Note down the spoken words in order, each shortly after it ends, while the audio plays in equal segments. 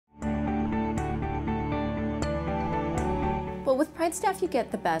Well, with Pridestaff, you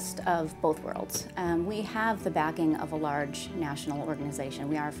get the best of both worlds. We have the backing of a large national organization.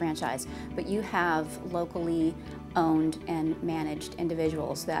 We are a franchise, but you have locally owned and managed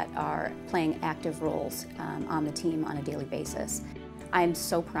individuals that are playing active roles on the team on a daily basis. I'm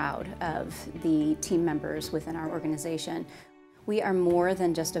so proud of the team members within our organization. We are more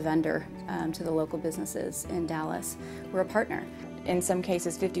than just a vendor to the local businesses in Dallas. We're a partner. In some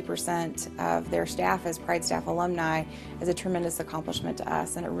cases, 50% of their staff as Pridestaff alumni is a tremendous accomplishment to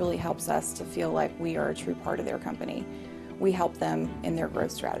us, and it really helps us to feel like we are a true part of their company. We help them in their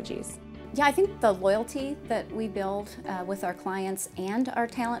growth strategies. Yeah, I think the loyalty that we build with our clients and our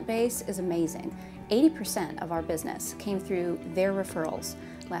talent base is amazing. 80% of our business came through their referrals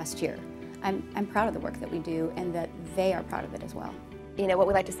last year. I'm proud of the work that we do and that they are proud of it as well. You know, what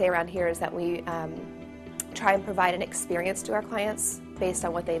we like to say around here is that we try and provide an experience to our clients based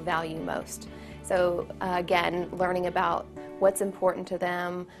on what they value most. So again, learning about what's important to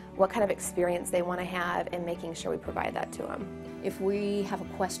them, what kind of experience they want to have, and making sure we provide that to them. If we have a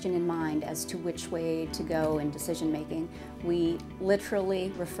question in mind as to which way to go in decision making, we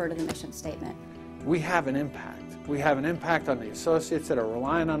literally refer to the mission statement. We have an impact. We have an impact on the associates that are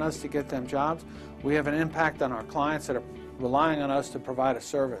relying on us to get them jobs. We have an impact on our clients that are relying on us to provide a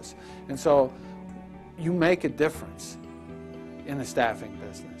service. And so you make a difference in the staffing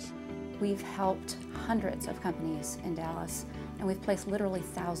business. We've helped hundreds of companies in Dallas, and we've placed literally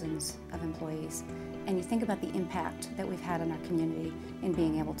thousands of employees. And you think about the impact that we've had on our community in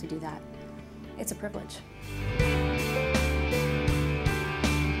being able to do that. It's a privilege.